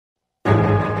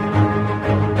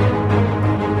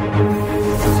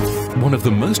One of the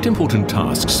most important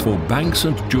tasks for banks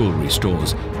and jewelry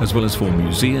stores, as well as for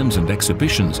museums and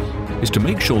exhibitions, is to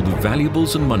make sure the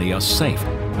valuables and money are safe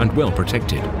and well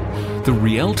protected. The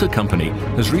Udar-T company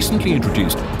has recently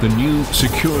introduced the new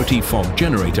security fog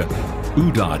generator,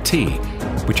 Udar-T,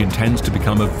 which intends to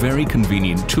become a very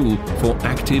convenient tool for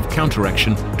active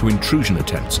counteraction to intrusion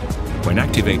attempts. When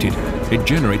activated, it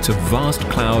generates a vast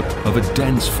cloud of a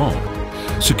dense fog.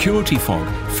 Security fog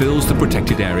fills the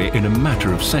protected area in a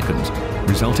matter of seconds,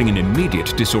 resulting in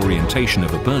immediate disorientation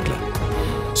of a burglar.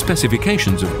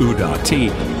 Specifications of Udar-T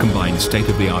combine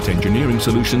state-of-the-art engineering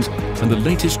solutions and the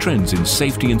latest trends in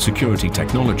safety and security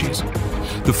technologies.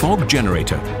 The fog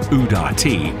generator,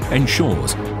 Udar-T,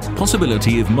 ensures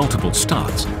possibility of multiple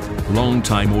starts,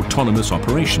 long-time autonomous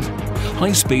operation,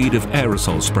 high speed of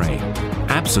aerosol spray,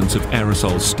 absence of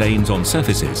aerosol stains on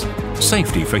surfaces,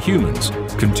 safety for humans,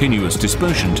 continuous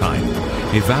dispersion time,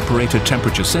 evaporator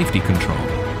temperature safety control.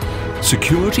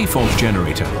 Security fog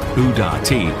generator,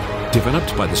 Udar-T,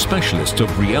 developed by the specialists of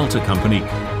Udar-T company,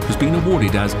 has been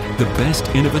awarded as the best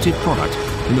innovative product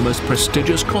in the most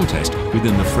prestigious contest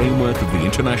within the framework of the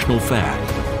international fair,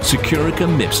 Securica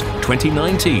MIPS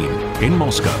 2019 in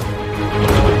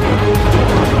Moscow.